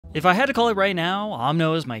If I had to call it right now,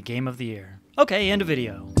 OMNO is my game of the year. Okay, end of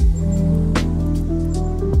video.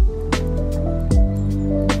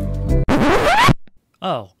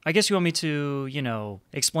 Oh, I guess you want me to,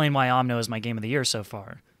 explain why OMNO is my game of the year so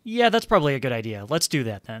far. Yeah, that's probably a good idea. Let's do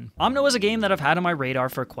that then. OMNO is a game that I've had on my radar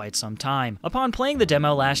for quite some time. Upon playing the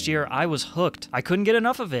demo last year, I was hooked. I couldn't get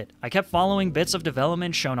enough of it. I kept following bits of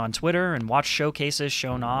development shown on Twitter and watched showcases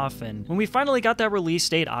shown off, and when we finally got that release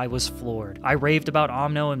date, I was floored. I raved about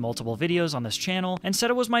OMNO in multiple videos on this channel and said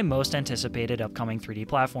it was my most anticipated upcoming 3D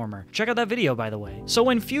platformer. Check out that video, by the way. So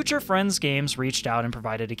when Future Friends Games reached out and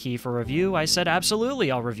provided a key for review, I said absolutely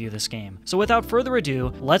I'll review this game. So without further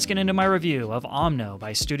ado, let's get into my review of OMNO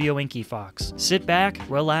by Studio Inkyfox. Sit back,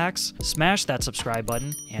 relax, smash that subscribe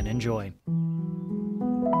button, and enjoy.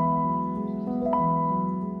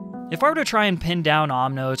 If I were to try and pin down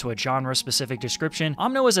OMNO to a genre-specific description,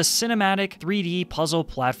 OMNO is a cinematic, 3D puzzle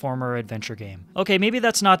platformer adventure game. Okay, maybe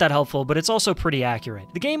that's not that helpful, but it's also pretty accurate.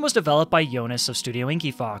 The game was developed by Jonas of Studio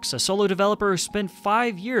Inkyfox, a solo developer who spent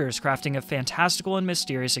 5 years crafting a fantastical and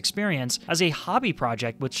mysterious experience as a hobby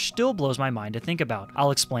project which still blows my mind to think about.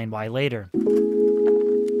 I'll explain why later.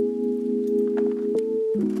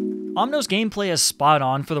 OMNO's gameplay is spot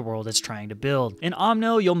on for the world it's trying to build. In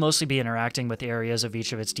OMNO, you'll mostly be interacting with areas of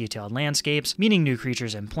each of its detailed landscapes, meeting new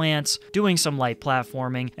creatures and plants, doing some light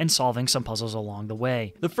platforming, and solving some puzzles along the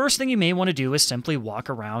way. The first thing you may want to do is simply walk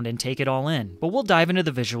around and take it all in, but we'll dive into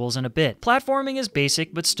the visuals in a bit. Platforming is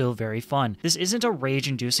basic but still very fun. This isn't a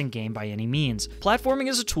rage-inducing game by any means. Platforming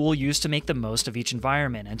is a tool used to make the most of each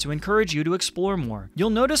environment and to encourage you to explore more.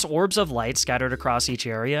 You'll notice orbs of light scattered across each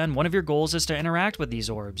area, and one of your goals is to interact with these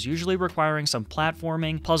orbs, usually requiring some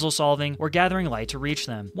platforming, puzzle solving, or gathering light to reach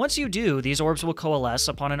them. Once you do, these orbs will coalesce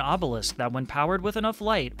upon an obelisk that, when powered with enough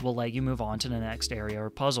light, will let you move on to the next area or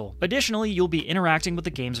puzzle. Additionally, you'll be interacting with the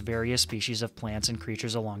game's various species of plants and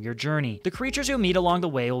creatures along your journey. The creatures you'll meet along the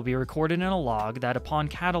way will be recorded in a log that, upon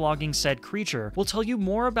cataloging said creature, will tell you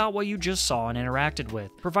more about what you just saw and interacted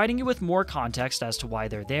with, providing you with more context as to why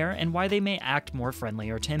they're there and why they may act more friendly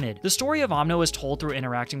or timid. The story of OMNO is told through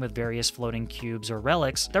interacting with various floating cubes or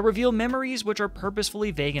relics that reveal memories which are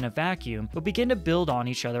purposefully vague in a vacuum, but begin to build on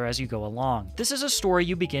each other as you go along. This is a story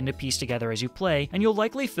you begin to piece together as you play, and you'll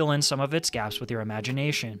likely fill in some of its gaps with your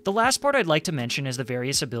imagination. The last part I'd like to mention is the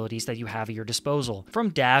various abilities that you have at your disposal. From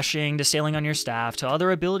dashing to sailing on your staff to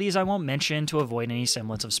other abilities I won't mention to avoid any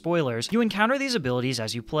semblance of spoilers, you encounter these abilities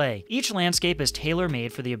as you play. Each landscape is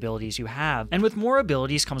tailor-made for the abilities you have, and with more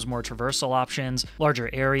abilities comes more traversal options, larger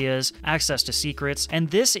areas, access to secrets, and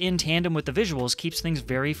this in tandem with the visuals keeps things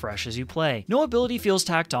very fresh as you play. No ability feels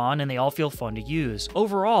tacked on, and they all feel fun to use.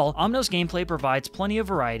 Overall, OMNO's gameplay provides plenty of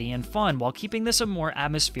variety and fun while keeping this a more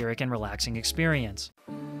atmospheric and relaxing experience.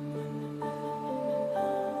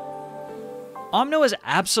 OMNO is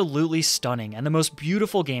absolutely stunning and the most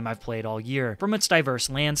beautiful game I've played all year. From its diverse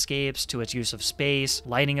landscapes, to its use of space,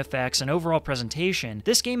 lighting effects, and overall presentation,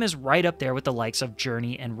 this game is right up there with the likes of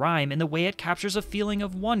Journey and Rime in the way it captures a feeling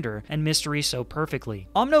of wonder and mystery so perfectly.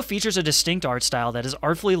 OMNO features a distinct art style that is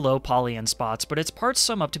artfully low poly in spots, but its parts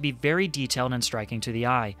sum up to be very detailed and striking to the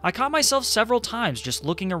eye. I caught myself several times just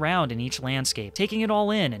looking around in each landscape, taking it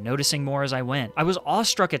all in and noticing more as I went. I was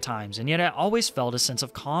awestruck at times, and yet I always felt a sense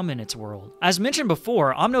of calm in its world. As mentioned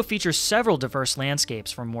before, OMNO features several diverse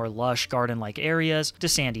landscapes, from more lush garden-like areas to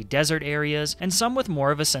sandy desert areas, and some with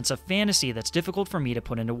more of a sense of fantasy that's difficult for me to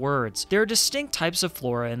put into words. There are distinct types of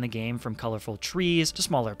flora in the game, from colorful trees to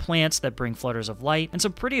smaller plants that bring flutters of light, and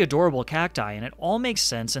some pretty adorable cacti, and it all makes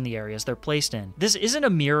sense in the areas they're placed in. This isn't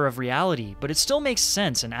a mirror of reality, but it still makes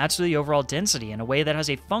sense and adds to the overall density in a way that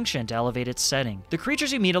has a function to elevate its setting. The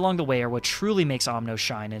creatures you meet along the way are what truly makes OMNO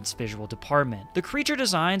shine in its visual department. The creature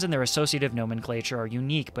designs and their associative nomenclature are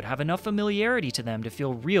unique, but have enough familiarity to them to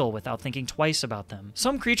feel real without thinking twice about them.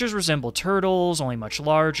 Some creatures resemble turtles, only much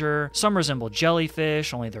larger. Some resemble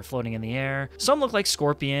jellyfish, only they're floating in the air. Some look like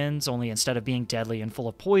scorpions, only instead of being deadly and full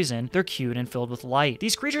of poison, they're cute and filled with light.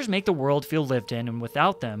 These creatures make the world feel lived in, and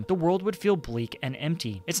without them, the world would feel bleak and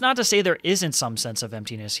empty. It's not to say there isn't some sense of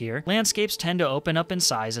emptiness here. Landscapes tend to open up in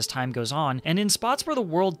size as time goes on, and in spots where the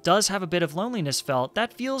world does have a bit of loneliness felt,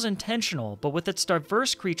 that feels intentional, but with its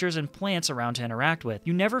diverse creatures and plants around to interact with,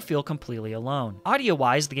 you never feel completely alone.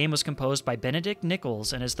 Audio-wise, the game was composed by Benedict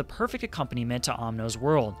Nichols and is the perfect accompaniment to OMNO's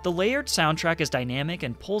world. The layered soundtrack is dynamic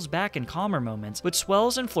and pulls back in calmer moments, but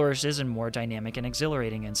swells and flourishes in more dynamic and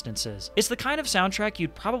exhilarating instances. It's the kind of soundtrack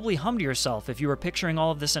you'd probably hum to yourself if you were picturing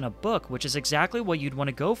all of this in a book, which is exactly what you'd want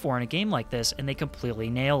to go for in a game like this, and they completely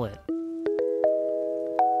nail it.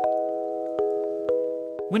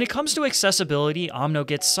 When it comes to accessibility, OMNO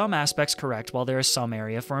gets some aspects correct while there is some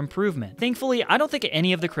area for improvement. Thankfully, I don't think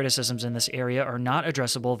any of the criticisms in this area are not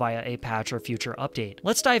addressable via a patch or future update.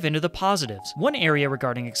 Let's dive into the positives. One area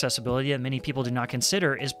regarding accessibility that many people do not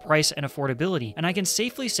consider is price and affordability, and I can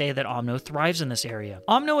safely say that OMNO thrives in this area.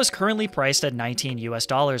 OMNO is currently priced at $19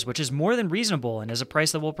 US, which is more than reasonable and is a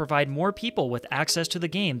price that will provide more people with access to the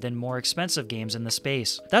game than more expensive games in the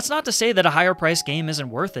space. That's not to say that a higher priced game isn't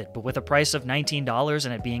worth it, but with a price of $19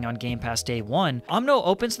 and it being on Game Pass day one, OMNO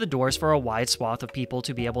opens the doors for a wide swath of people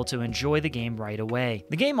to be able to enjoy the game right away.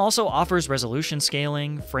 The game also offers resolution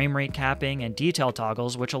scaling, frame rate capping, and detail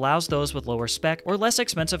toggles, which allows those with lower spec or less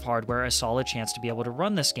expensive hardware a solid chance to be able to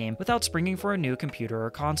run this game without springing for a new computer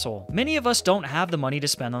or console. Many of us don't have the money to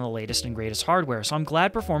spend on the latest and greatest hardware, so I'm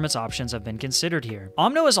glad performance options have been considered here.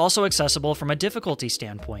 OMNO is also accessible from a difficulty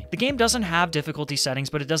standpoint. The game doesn't have difficulty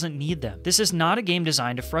settings, but it doesn't need them. This is not a game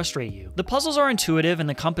designed to frustrate you. The puzzles are intuitive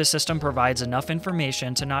and the compass system provides enough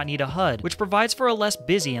information to not need a HUD, which provides for a less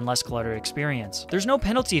busy and less cluttered experience. There's no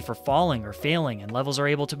penalty for falling or failing, and levels are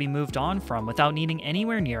able to be moved on from without needing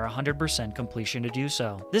anywhere near 100% completion to do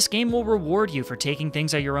so. This game will reward you for taking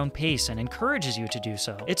things at your own pace and encourages you to do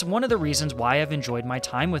so. It's one of the reasons why I've enjoyed my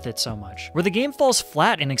time with it so much. Where the game falls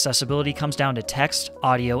flat in accessibility comes down to text,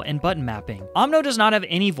 audio, and button mapping. OMNO does not have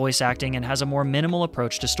any voice acting and has a more minimal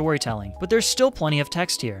approach to storytelling, but there's still plenty of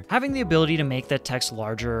text here. Having the ability to make that text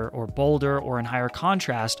larger or bolder or in higher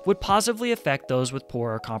contrast would positively affect those with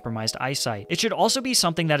poor or compromised eyesight. It should also be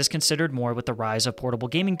something that is considered more with the rise of portable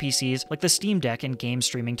gaming PCs like the Steam Deck and game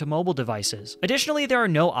streaming to mobile devices. Additionally, there are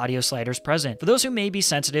no audio sliders present. For those who may be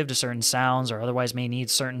sensitive to certain sounds or otherwise may need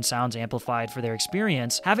certain sounds amplified for their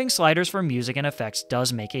experience, having sliders for music and effects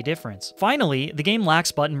does make a difference. Finally, the game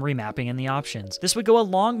lacks button remapping in the options. This would go a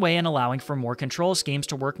long way in allowing for more control schemes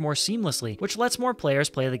to work more seamlessly, which lets more players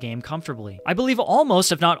play the game comfortably. I believe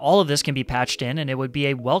almost, if not all of this can be patched in, and it would be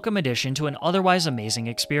a welcome addition to an otherwise amazing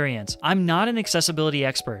experience. I'm not an accessibility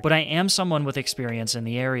expert, but I am someone with experience in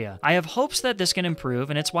the area. I have hopes that this can improve,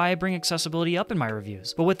 and it's why I bring accessibility up in my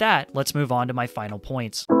reviews. But with that, let's move on to my final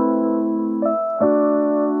points.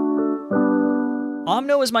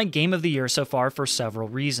 OMNO is my game of the year so far for several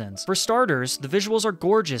reasons. For starters, the visuals are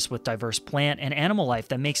gorgeous with diverse plant and animal life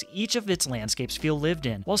that makes each of its landscapes feel lived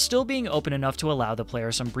in, while still being open enough to allow the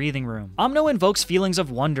player some breathing room. OMNO invokes feelings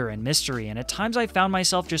of wonder and mystery, and at times I found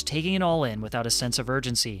myself just taking it all in without a sense of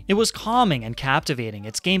urgency. It was calming and captivating.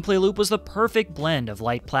 Its gameplay loop was the perfect blend of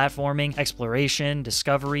light platforming, exploration,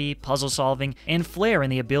 discovery, puzzle solving, and flair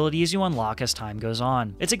in the abilities you unlock as time goes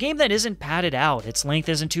on. It's a game that isn't padded out. Its length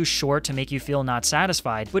isn't too short to make you feel not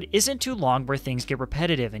satisfied, but isn't too long where things get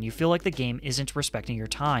repetitive and you feel like the game isn't respecting your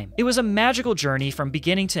time. It was a magical journey from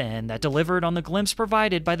beginning to end that delivered on the glimpse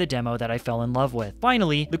provided by the demo that I fell in love with.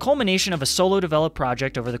 Finally, the culmination of a solo developed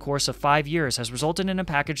project over the course of 5 years has resulted in a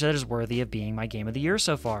package that is worthy of being my game of the year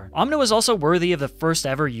so far. OMNO is also worthy of the first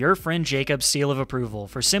ever Your Friend Jacob seal of approval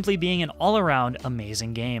for simply being an all-around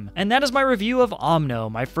amazing game. And that is my review of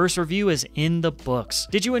OMNO. My first review is in the books.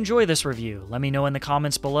 Did you enjoy this review? Let me know in the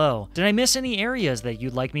comments below. Did I miss any areas that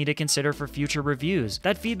you'd like me to consider for future reviews?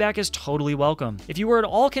 That feedback is totally welcome. If you were at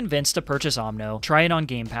all convinced to purchase OMNO, try it on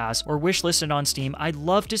Game Pass, or wishlist it on Steam, I'd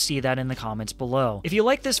love to see that in the comments below. If you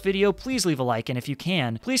like this video, please leave a like, and if you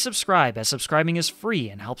can, please subscribe, as subscribing is free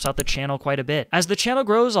and helps out the channel quite a bit. As the channel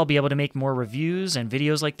grows, I'll be able to make more reviews and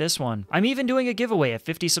videos like this one. I'm even doing a giveaway of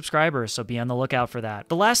 50 subscribers, so be on the lookout for that.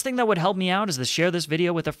 The last thing that would help me out is to share this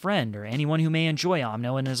video with a friend or anyone who may enjoy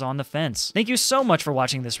OMNO and is on the fence. Thank you so much for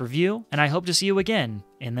watching this review, and I hope to see you again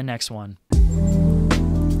in the next one.